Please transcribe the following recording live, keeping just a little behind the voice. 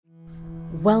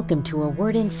Welcome to A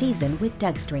Word in Season with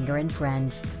Doug Stringer and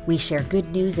friends. We share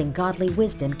good news and godly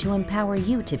wisdom to empower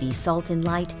you to be salt and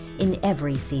light in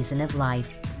every season of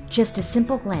life. Just a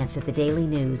simple glance at the daily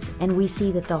news, and we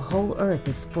see that the whole earth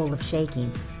is full of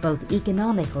shakings, both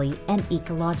economically and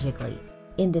ecologically.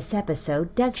 In this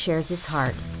episode, Doug shares his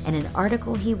heart and an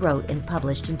article he wrote and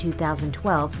published in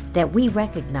 2012 that we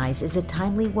recognize as a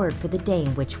timely word for the day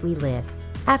in which we live.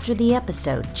 After the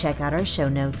episode, check out our show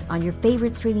notes on your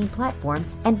favorite streaming platform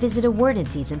and visit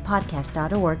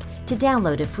awordinseasonpodcast.org to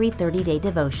download a free 30-day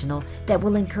devotional that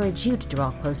will encourage you to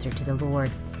draw closer to the Lord.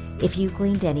 If you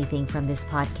gleaned anything from this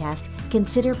podcast,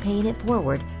 consider paying it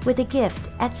forward with a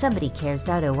gift at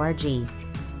somebodycares.org.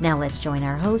 Now let's join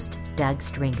our host, Doug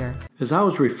Stringer. As I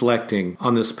was reflecting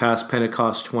on this past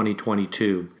Pentecost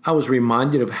 2022, I was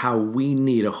reminded of how we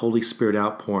need a Holy Spirit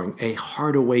outpouring, a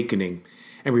heart awakening,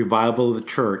 and revival of the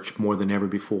church more than ever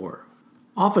before.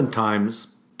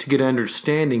 Oftentimes, to get an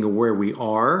understanding of where we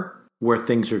are, where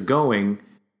things are going,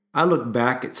 I look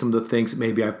back at some of the things that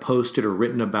maybe I've posted or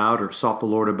written about or sought the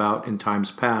Lord about in times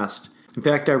past. In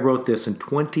fact, I wrote this in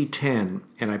 2010,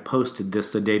 and I posted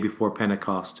this the day before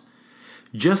Pentecost.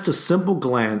 Just a simple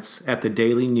glance at the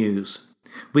daily news,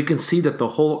 we can see that the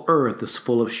whole earth is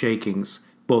full of shakings,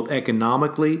 both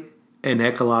economically and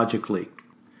ecologically.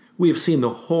 We have seen the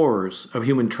horrors of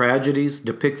human tragedies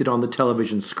depicted on the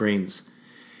television screens.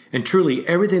 And truly,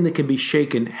 everything that can be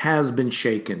shaken has been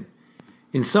shaken.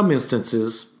 In some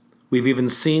instances, we've even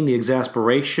seen the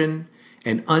exasperation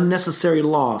and unnecessary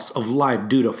loss of life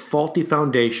due to faulty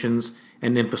foundations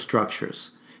and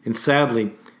infrastructures. And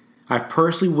sadly, I've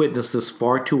personally witnessed this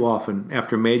far too often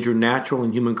after major natural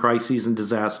and human crises and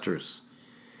disasters.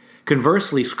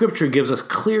 Conversely, Scripture gives us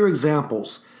clear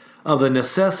examples of the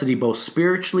necessity both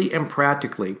spiritually and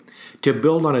practically to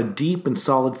build on a deep and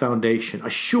solid foundation, a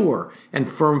sure and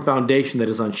firm foundation that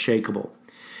is unshakable.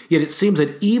 Yet it seems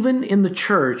that even in the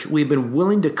church, we've been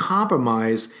willing to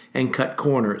compromise and cut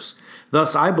corners,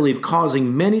 thus, I believe,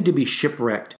 causing many to be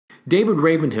shipwrecked. David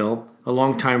Ravenhill, a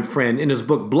longtime friend, in his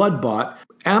book Blood-Bought,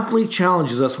 amply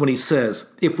challenges us when he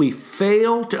says, if we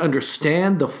fail to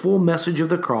understand the full message of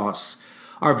the cross,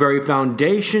 our very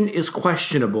foundation is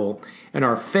questionable and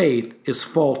our faith is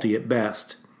faulty at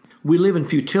best. We live in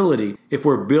futility if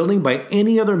we're building by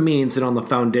any other means than on the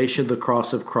foundation of the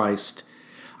cross of Christ.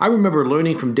 I remember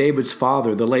learning from David's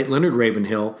father, the late Leonard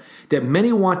Ravenhill, that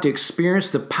many want to experience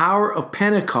the power of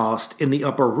Pentecost in the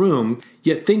upper room,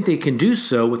 yet think they can do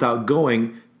so without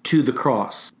going to the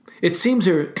cross. It seems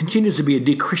there continues to be a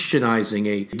de-Christianizing,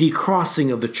 a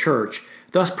decrossing of the church,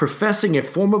 thus professing a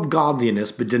form of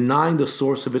godliness but denying the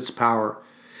source of its power.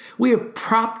 We have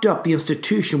propped up the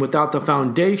institution without the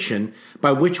foundation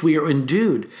by which we are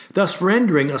endued, thus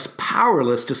rendering us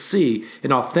powerless to see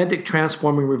an authentic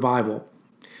transforming revival.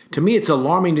 To me, it's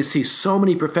alarming to see so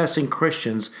many professing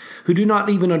Christians who do not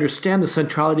even understand the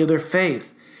centrality of their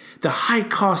faith, the high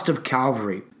cost of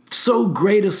Calvary, so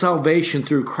great a salvation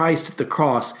through Christ at the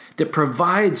cross that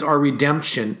provides our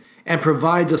redemption and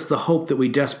provides us the hope that we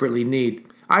desperately need.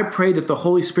 I pray that the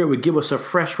Holy Spirit would give us a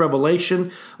fresh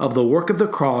revelation of the work of the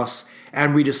cross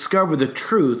and rediscover the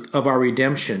truth of our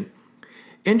redemption.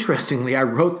 Interestingly, I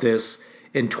wrote this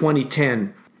in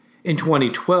 2010. In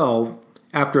 2012,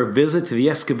 after a visit to the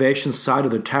excavation site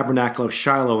of the Tabernacle of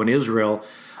Shiloh in Israel,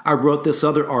 I wrote this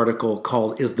other article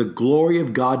called, Is the Glory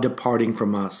of God Departing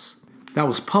from Us? That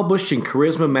was published in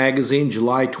Charisma Magazine,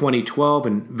 July 2012,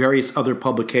 and various other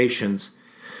publications.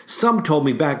 Some told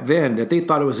me back then that they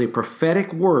thought it was a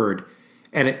prophetic word,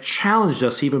 and it challenged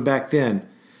us even back then.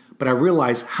 But I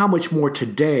realized how much more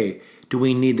today do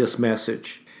we need this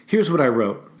message. Here's what I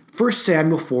wrote. 1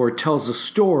 Samuel 4 tells the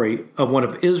story of one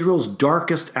of Israel's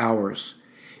darkest hours.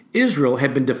 Israel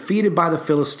had been defeated by the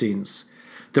Philistines.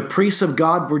 The priests of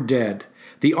God were dead.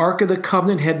 The Ark of the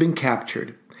Covenant had been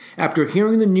captured. After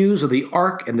hearing the news of the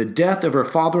ark and the death of her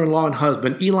father-in-law and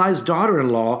husband, Eli's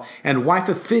daughter-in-law and wife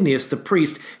of Phinehas the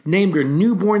priest named her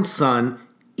newborn son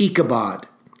Ichabod,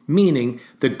 meaning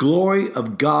the glory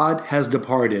of God has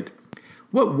departed.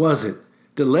 What was it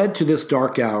that led to this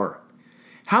dark hour?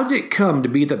 How did it come to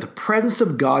be that the presence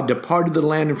of God departed the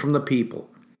land and from the people?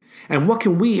 And what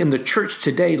can we in the church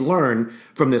today learn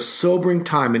from this sobering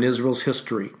time in Israel's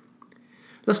history?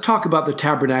 Let's talk about the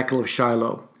Tabernacle of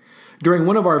Shiloh. During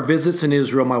one of our visits in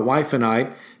Israel, my wife and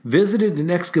I visited an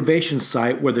excavation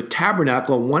site where the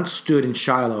tabernacle once stood in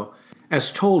Shiloh,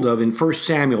 as told of in 1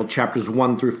 Samuel chapters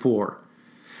 1 through 4.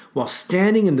 While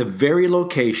standing in the very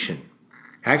location,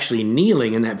 actually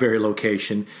kneeling in that very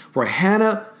location, where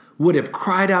Hannah would have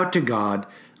cried out to God,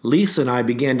 Lisa and I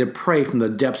began to pray from the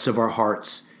depths of our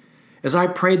hearts. As I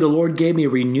prayed, the Lord gave me a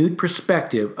renewed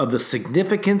perspective of the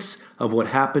significance of what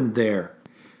happened there.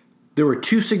 There were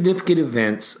two significant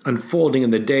events unfolding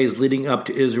in the days leading up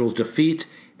to Israel's defeat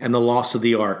and the loss of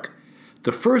the ark.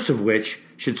 The first of which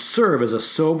should serve as a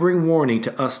sobering warning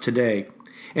to us today,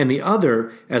 and the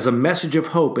other as a message of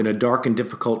hope in a dark and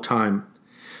difficult time.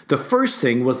 The first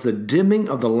thing was the dimming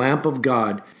of the lamp of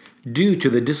God due to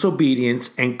the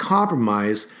disobedience and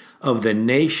compromise of the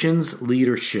nation's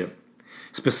leadership.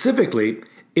 Specifically,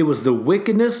 it was the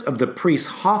wickedness of the priests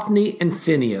Hophni and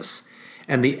Phinehas,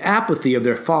 and the apathy of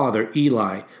their father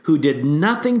Eli, who did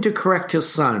nothing to correct his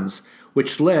sons,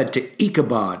 which led to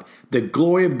Ichabod, the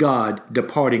glory of God,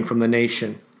 departing from the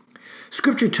nation.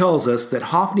 Scripture tells us that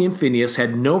Hophni and Phinehas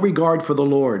had no regard for the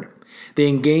Lord. They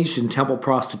engaged in temple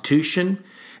prostitution,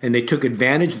 and they took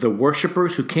advantage of the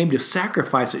worshipers who came to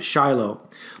sacrifice at Shiloh.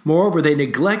 Moreover, they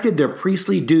neglected their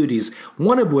priestly duties,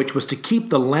 one of which was to keep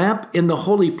the lamp in the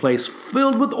holy place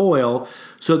filled with oil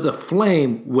so that the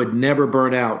flame would never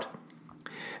burn out.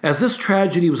 As this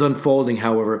tragedy was unfolding,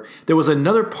 however, there was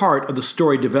another part of the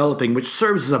story developing which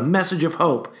serves as a message of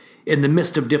hope in the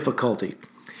midst of difficulty.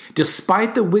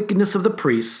 Despite the wickedness of the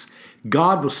priests,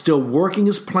 God was still working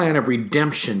his plan of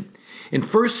redemption. In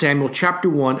 1 Samuel chapter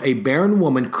 1, a barren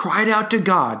woman cried out to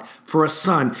God for a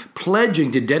son,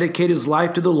 pledging to dedicate his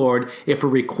life to the Lord if her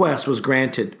request was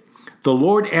granted. The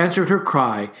Lord answered her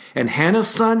cry, and Hannah's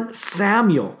son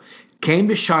Samuel came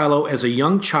to Shiloh as a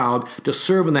young child to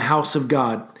serve in the house of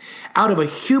God. Out of a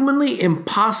humanly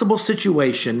impossible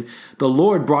situation, the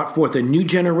Lord brought forth a new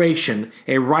generation,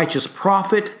 a righteous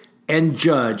prophet and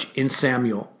judge in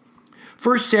Samuel.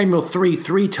 1 Samuel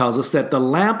 3:3 tells us that the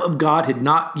lamp of God had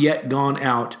not yet gone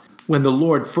out when the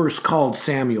Lord first called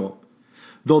Samuel.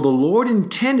 Though the Lord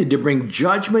intended to bring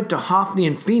judgment to Hophni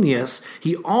and Phinehas,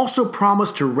 he also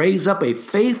promised to raise up a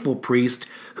faithful priest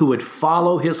who would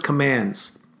follow his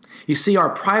commands. You see, our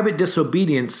private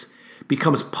disobedience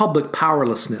becomes public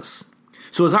powerlessness.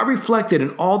 So as I reflected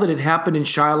on all that had happened in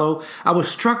Shiloh, I was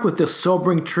struck with this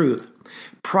sobering truth.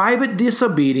 Private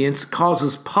disobedience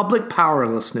causes public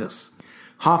powerlessness.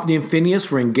 Hophni and Phinehas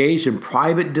were engaged in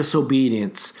private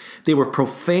disobedience. They were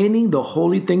profaning the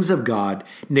holy things of God,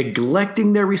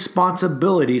 neglecting their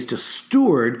responsibilities to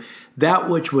steward that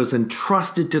which was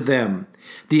entrusted to them.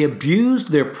 They abused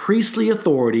their priestly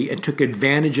authority and took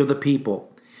advantage of the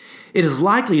people. It is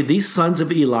likely these sons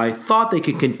of Eli thought they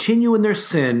could continue in their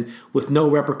sin with no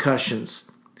repercussions.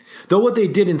 Though what they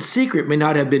did in secret may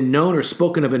not have been known or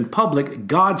spoken of in public,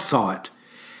 God saw it.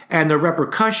 And the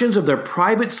repercussions of their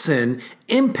private sin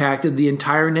impacted the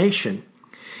entire nation.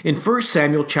 In 1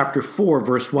 Samuel chapter 4,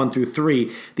 verse 1 through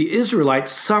 3, the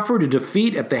Israelites suffered a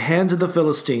defeat at the hands of the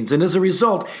Philistines, and as a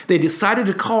result, they decided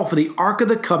to call for the Ark of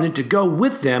the Covenant to go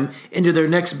with them into their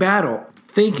next battle,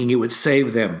 thinking it would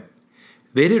save them.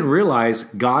 They didn't realize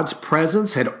God's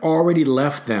presence had already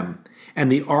left them,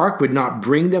 and the ark would not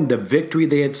bring them the victory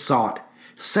they had sought.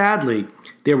 Sadly,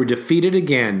 they were defeated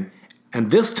again,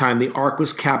 and this time the ark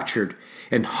was captured,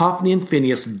 and Hophni and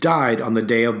Phinehas died on the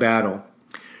day of battle.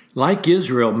 Like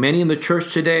Israel, many in the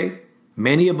church today,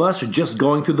 many of us are just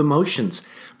going through the motions,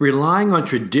 relying on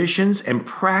traditions and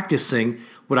practicing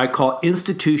what I call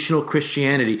institutional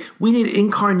Christianity. We need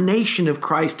incarnation of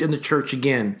Christ in the church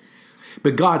again.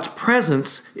 But God's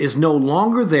presence is no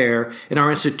longer there, and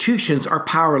our institutions are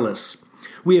powerless.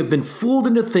 We have been fooled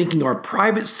into thinking our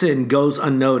private sin goes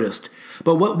unnoticed.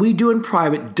 But what we do in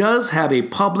private does have a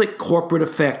public corporate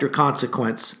effect or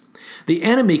consequence. The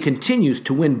enemy continues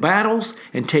to win battles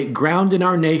and take ground in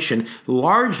our nation,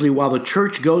 largely while the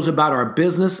church goes about our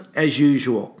business as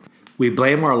usual. We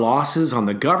blame our losses on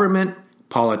the government,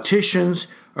 politicians,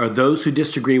 or those who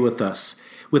disagree with us,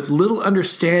 with little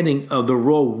understanding of the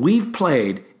role we've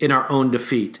played in our own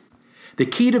defeat. The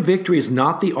key to victory is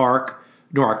not the ark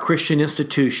nor our Christian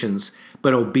institutions,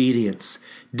 but obedience.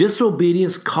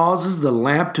 Disobedience causes the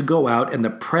lamp to go out and the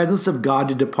presence of God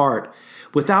to depart.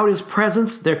 Without his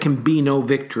presence, there can be no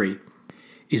victory.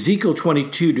 Ezekiel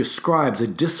 22 describes a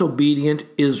disobedient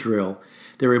Israel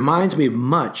that reminds me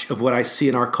much of what I see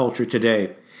in our culture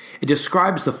today. It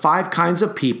describes the 5 kinds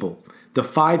of people, the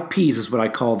 5 P's is what I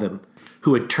call them,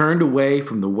 who had turned away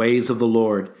from the ways of the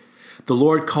Lord. The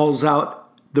Lord calls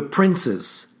out the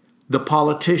princes, the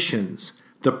politicians,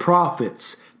 the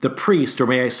prophets, the priests, or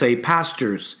may I say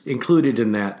pastors included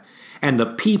in that, and the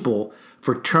people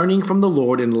for turning from the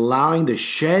Lord and allowing the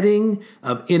shedding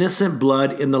of innocent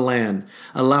blood in the land,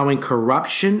 allowing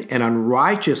corruption and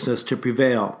unrighteousness to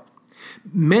prevail.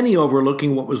 Many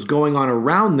overlooking what was going on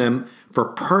around them for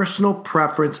personal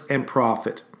preference and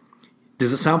profit.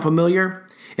 Does it sound familiar?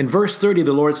 In verse 30,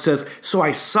 the Lord says, "So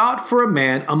I sought for a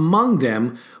man among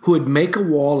them who would make a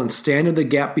wall and stand in the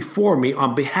gap before me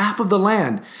on behalf of the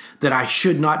land, that I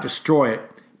should not destroy it.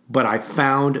 But I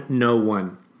found no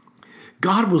one."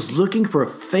 God was looking for a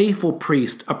faithful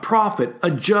priest, a prophet,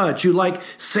 a judge who, like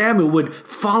Samuel, would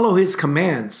follow his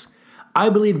commands. I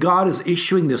believe God is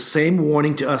issuing the same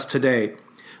warning to us today.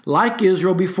 Like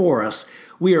Israel before us,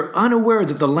 we are unaware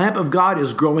that the lamp of God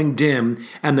is growing dim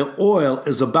and the oil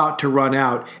is about to run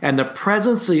out and the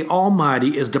presence of the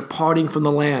Almighty is departing from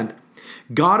the land.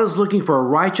 God is looking for a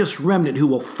righteous remnant who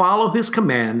will follow his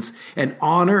commands and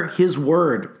honor his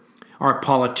word. Our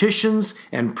politicians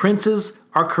and princes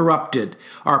are corrupted.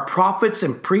 Our prophets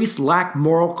and priests lack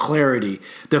moral clarity.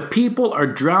 The people are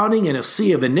drowning in a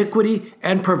sea of iniquity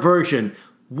and perversion.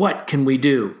 What can we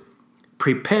do?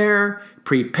 Prepare,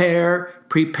 prepare,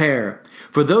 prepare.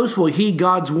 For those who will heed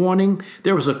God's warning,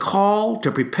 there is a call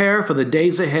to prepare for the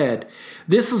days ahead.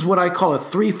 This is what I call a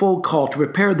threefold call: to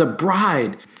prepare the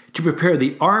bride, to prepare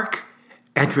the ark,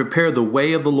 and to prepare the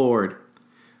way of the Lord.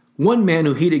 One man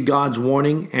who heeded God's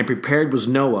warning and prepared was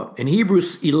Noah. In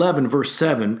Hebrews 11, verse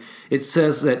 7, it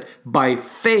says that by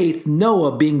faith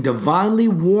Noah, being divinely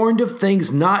warned of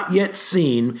things not yet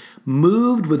seen,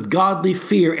 moved with godly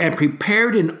fear and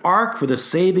prepared an ark for the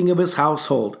saving of his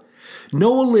household.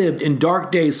 Noah lived in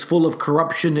dark days full of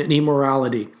corruption and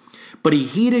immorality, but he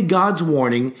heeded God's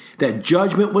warning that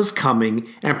judgment was coming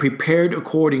and prepared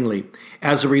accordingly.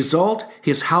 As a result,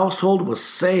 his household was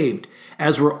saved,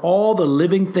 as were all the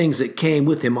living things that came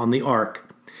with him on the ark.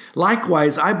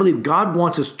 Likewise, I believe God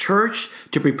wants his church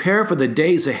to prepare for the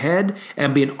days ahead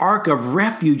and be an ark of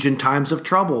refuge in times of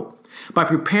trouble. By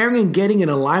preparing and getting in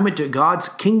alignment to God's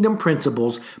kingdom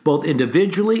principles, both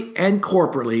individually and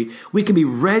corporately, we can be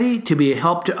ready to be a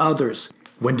help to others.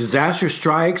 When disaster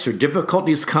strikes or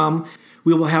difficulties come,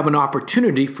 we will have an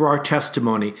opportunity for our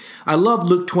testimony. I love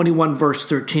Luke 21, verse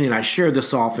 13, and I share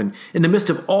this often. In the midst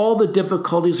of all the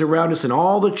difficulties around us and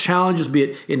all the challenges, be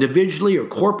it individually or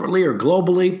corporately or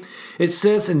globally, it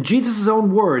says in Jesus'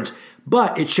 own words,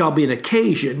 "But it shall be an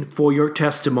occasion for your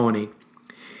testimony."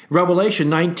 Revelation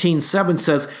 19:7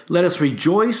 says, "Let us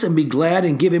rejoice and be glad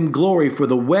and give him glory, for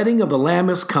the wedding of the Lamb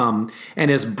has come, and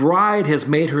his bride has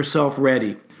made herself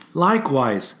ready."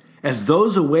 Likewise, as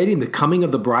those awaiting the coming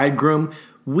of the bridegroom,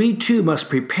 we too must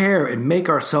prepare and make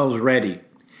ourselves ready.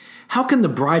 How can the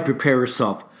bride prepare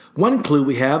herself? One clue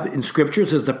we have in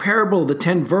scriptures is the parable of the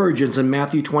 10 virgins in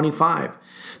Matthew 25.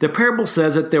 The parable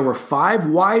says that there were 5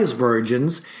 wise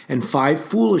virgins and 5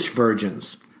 foolish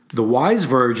virgins. The wise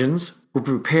virgins were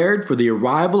prepared for the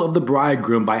arrival of the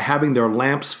bridegroom by having their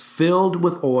lamps filled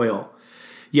with oil.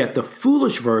 Yet the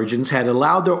foolish virgins had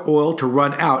allowed their oil to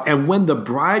run out, and when the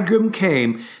bridegroom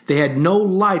came, they had no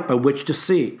light by which to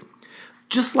see.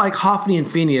 Just like Hophni and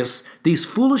Phinehas, these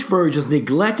foolish virgins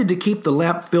neglected to keep the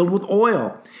lamp filled with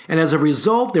oil, and as a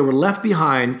result, they were left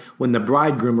behind when the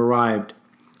bridegroom arrived.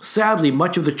 Sadly,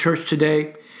 much of the church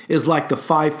today is like the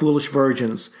 5 foolish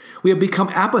virgins. We have become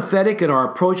apathetic in our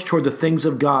approach toward the things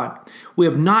of God. We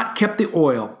have not kept the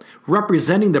oil,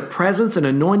 representing the presence and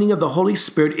anointing of the Holy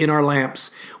Spirit in our lamps.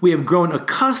 We have grown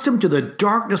accustomed to the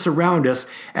darkness around us,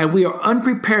 and we are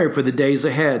unprepared for the days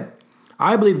ahead.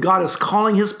 I believe God is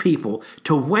calling his people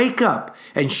to wake up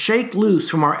and shake loose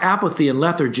from our apathy and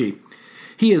lethargy.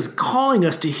 He is calling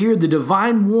us to hear the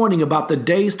divine warning about the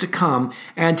days to come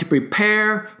and to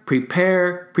prepare,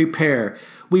 prepare, prepare.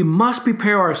 We must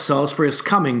prepare ourselves for his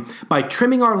coming by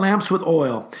trimming our lamps with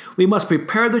oil. We must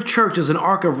prepare the church as an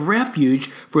ark of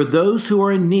refuge for those who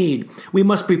are in need. We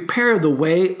must prepare the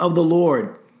way of the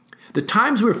Lord. The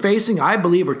times we're facing, I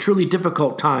believe, are truly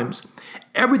difficult times.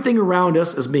 Everything around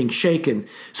us is being shaken,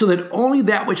 so that only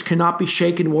that which cannot be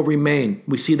shaken will remain.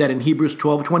 We see that in Hebrews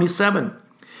 12:27.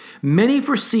 Many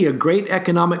foresee a great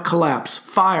economic collapse.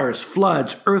 Fires,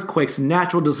 floods, earthquakes, and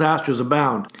natural disasters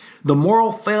abound. The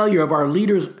moral failure of our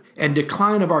leaders and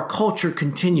decline of our culture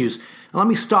continues. Now, let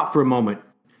me stop for a moment.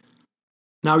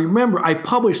 Now, remember, I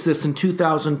published this in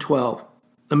 2012.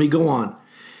 Let me go on.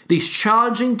 These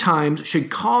challenging times should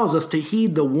cause us to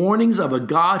heed the warnings of a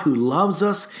God who loves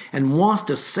us and wants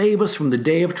to save us from the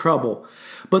day of trouble.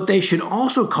 But they should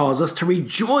also cause us to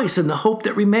rejoice in the hope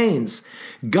that remains.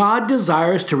 God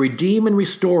desires to redeem and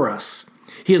restore us.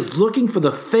 He is looking for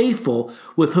the faithful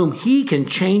with whom he can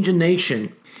change a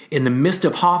nation. In the midst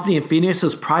of Hophni and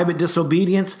Phinehas' private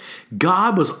disobedience,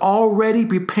 God was already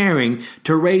preparing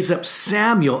to raise up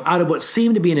Samuel out of what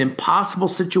seemed to be an impossible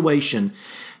situation.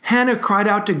 Hannah cried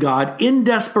out to God in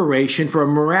desperation for a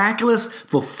miraculous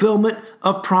fulfillment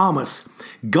of promise.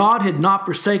 God had not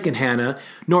forsaken Hannah,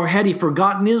 nor had he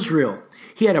forgotten Israel.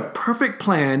 He had a perfect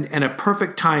plan and a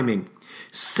perfect timing.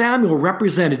 Samuel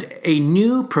represented a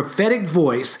new prophetic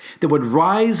voice that would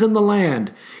rise in the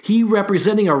land. He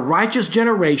representing a righteous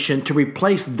generation to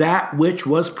replace that which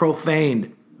was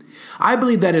profaned. I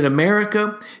believe that in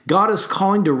America, God is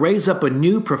calling to raise up a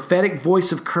new prophetic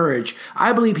voice of courage.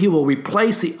 I believe He will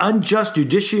replace the unjust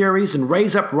judiciaries and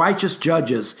raise up righteous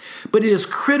judges. But it is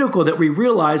critical that we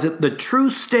realize that the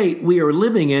true state we are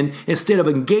living in instead of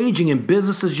engaging in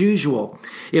business as usual.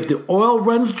 If the oil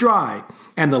runs dry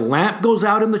and the lamp goes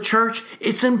out in the church,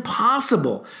 it's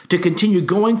impossible to continue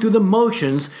going through the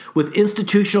motions with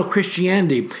institutional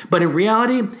Christianity. But in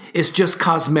reality, it's just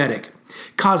cosmetic.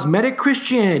 Cosmetic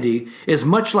Christianity is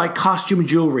much like costume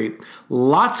jewelry,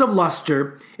 lots of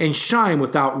luster and shine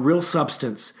without real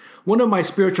substance. One of my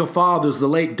spiritual fathers, the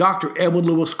late Dr. Edwin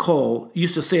Lewis Cole,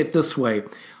 used to say it this way: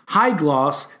 high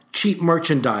gloss, cheap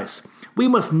merchandise. We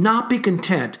must not be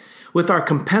content with our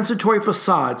compensatory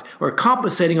facades or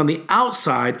compensating on the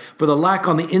outside for the lack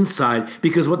on the inside,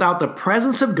 because without the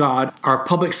presence of God, our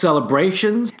public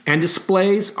celebrations and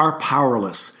displays are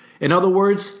powerless. In other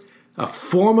words, a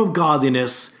form of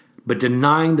godliness, but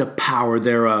denying the power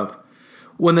thereof.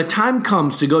 When the time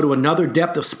comes to go to another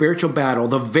depth of spiritual battle,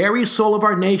 the very soul of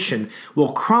our nation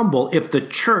will crumble if the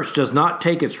church does not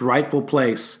take its rightful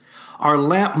place. Our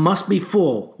lamp must be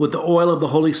full with the oil of the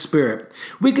Holy Spirit.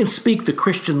 We can speak the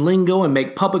Christian lingo and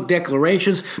make public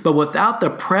declarations, but without the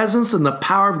presence and the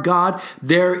power of God,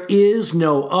 there is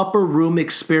no upper room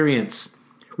experience.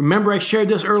 Remember, I shared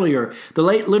this earlier. The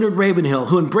late Leonard Ravenhill,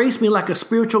 who embraced me like a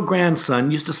spiritual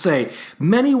grandson, used to say,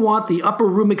 many want the upper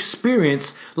room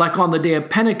experience like on the day of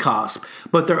Pentecost,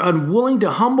 but they're unwilling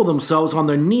to humble themselves on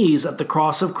their knees at the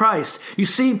cross of Christ. You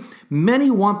see,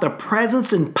 many want the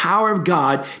presence and power of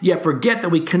God, yet forget that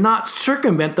we cannot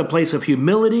circumvent the place of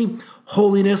humility,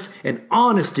 holiness, and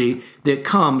honesty that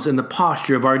comes in the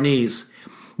posture of our knees.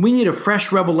 We need a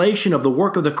fresh revelation of the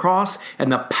work of the cross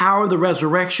and the power of the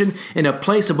resurrection in a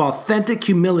place of authentic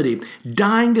humility,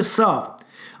 dying to self.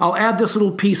 I'll add this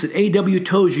little piece that A.W.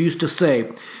 Tozer used to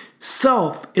say: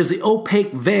 self is the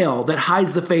opaque veil that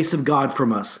hides the face of God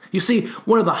from us. You see,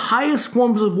 one of the highest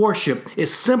forms of worship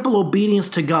is simple obedience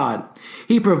to God.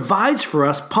 He provides for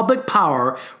us public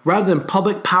power rather than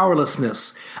public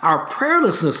powerlessness. Our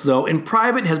prayerlessness, though, in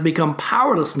private has become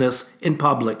powerlessness in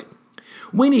public.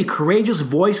 We need courageous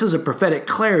voices of prophetic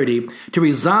clarity to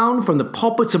resound from the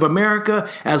pulpits of America,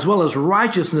 as well as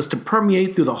righteousness to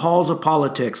permeate through the halls of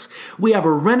politics. We have a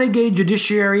renegade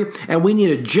judiciary, and we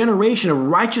need a generation of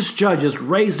righteous judges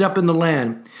raised up in the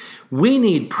land. We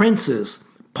need princes,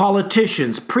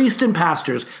 politicians, priests and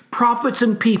pastors, prophets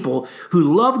and people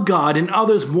who love God and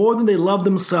others more than they love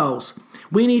themselves.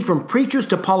 We need, from preachers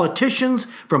to politicians,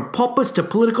 from pulpits to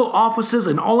political offices,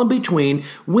 and all in between,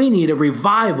 we need a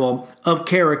revival of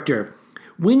character.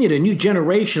 We need a new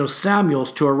generation of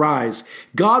Samuels to arise.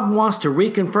 God wants to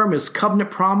reconfirm His covenant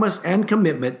promise and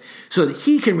commitment so that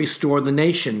He can restore the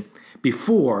nation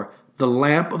before the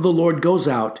lamp of the Lord goes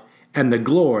out and the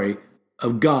glory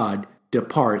of God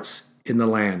departs in the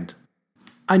land.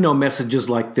 I know messages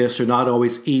like this are not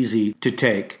always easy to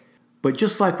take. But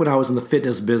just like when I was in the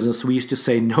fitness business, we used to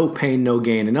say no pain, no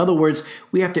gain. In other words,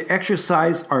 we have to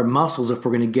exercise our muscles if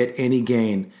we're going to get any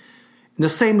gain. And the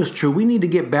same is true. We need to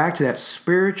get back to that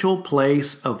spiritual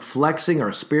place of flexing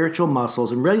our spiritual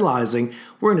muscles and realizing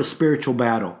we're in a spiritual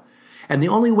battle. And the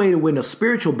only way to win a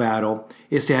spiritual battle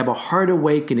is to have a heart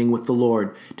awakening with the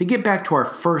Lord, to get back to our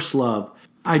first love.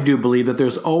 I do believe that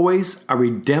there's always a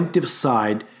redemptive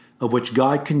side of which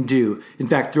God can do. In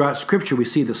fact, throughout Scripture, we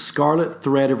see the scarlet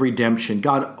thread of redemption.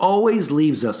 God always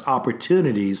leaves us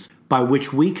opportunities by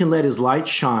which we can let His light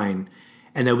shine,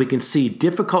 and that we can see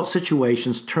difficult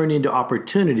situations turn into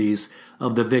opportunities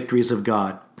of the victories of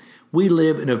God. We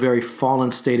live in a very fallen,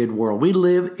 stated world. We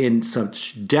live in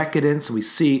such decadence. We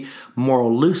see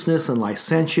moral looseness and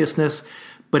licentiousness,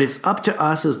 but it's up to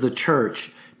us as the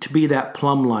church to be that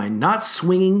plumb line, not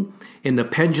swinging in the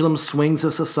pendulum swings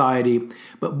of society,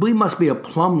 but we must be a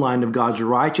plumb line of God's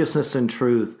righteousness and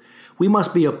truth. We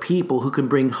must be a people who can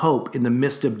bring hope in the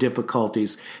midst of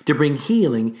difficulties, to bring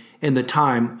healing in the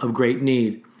time of great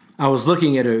need. I was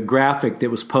looking at a graphic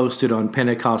that was posted on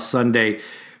Pentecost Sunday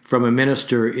from a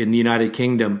minister in the United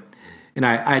Kingdom, and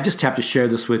I just have to share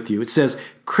this with you. It says,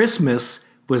 Christmas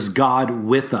was God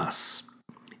with us.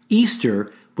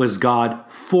 Easter was God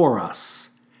for us.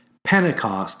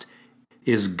 Pentecost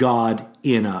is God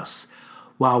in us.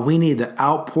 Wow, we need the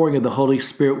outpouring of the Holy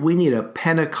Spirit. We need a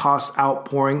Pentecost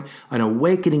outpouring, an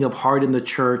awakening of heart in the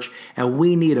church, and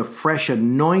we need a fresh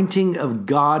anointing of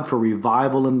God for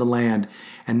revival in the land.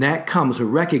 And that comes with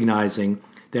recognizing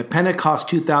that Pentecost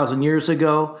 2,000 years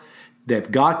ago, that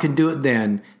if God can do it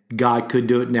then, God could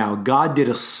do it now. God did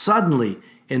a suddenly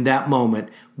in that moment.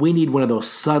 We need one of those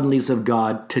suddenlies of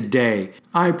God today.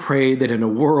 I pray that in a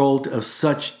world of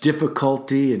such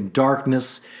difficulty and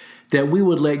darkness, that we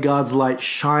would let God's light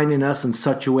shine in us in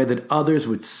such a way that others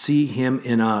would see Him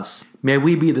in us. May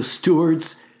we be the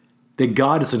stewards that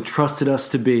God has entrusted us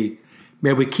to be.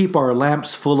 May we keep our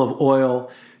lamps full of oil,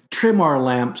 trim our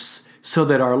lamps so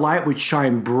that our light would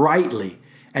shine brightly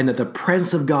and that the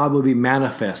presence of God would be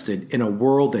manifested in a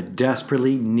world that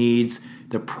desperately needs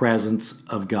the presence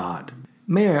of God.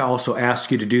 May I also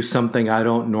ask you to do something I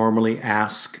don't normally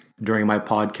ask during my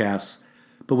podcasts,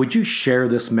 but would you share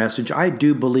this message? I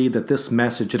do believe that this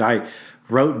message that I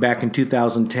wrote back in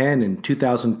 2010 and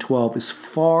 2012 is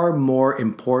far more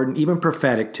important, even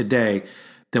prophetic today,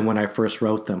 than when I first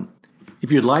wrote them.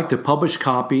 If you'd like the published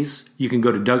copies, you can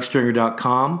go to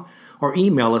dougstringer.com or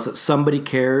email us at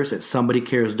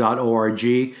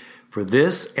somebodycares@somebodycares.org for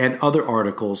this and other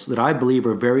articles that I believe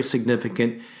are very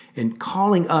significant in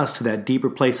calling us to that deeper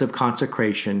place of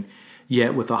consecration,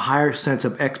 yet with a higher sense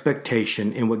of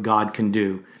expectation in what God can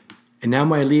do. And now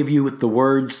may I leave you with the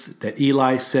words that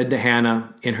Eli said to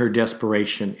Hannah in her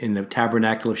desperation in the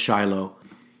tabernacle of Shiloh.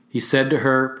 He said to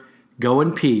her, "Go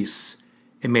in peace,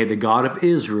 and may the God of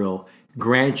Israel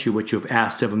grant you what you have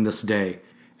asked of Him this day."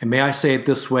 And may I say it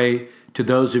this way to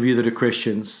those of you that are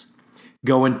Christians: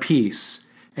 go in peace,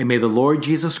 and may the Lord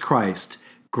Jesus Christ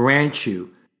grant you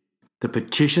the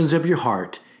petitions of your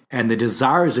heart and the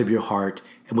desires of your heart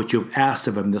and what you have asked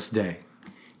of Him this day.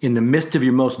 In the midst of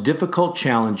your most difficult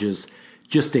challenges,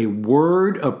 just a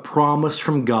word of promise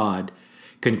from God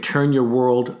can turn your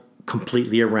world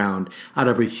completely around. Out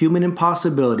of a human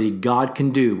impossibility, God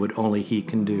can do what only He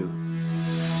can do.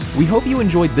 We hope you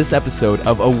enjoyed this episode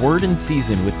of A Word in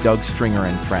Season with Doug Stringer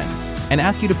and Friends, and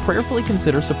ask you to prayerfully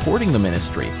consider supporting the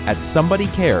ministry at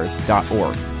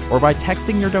somebodycares.org or by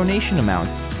texting your donation amount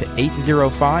to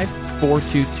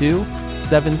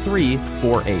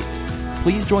 805-422-7348.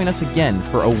 Please join us again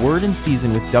for A Word in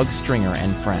Season with Doug Stringer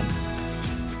and Friends.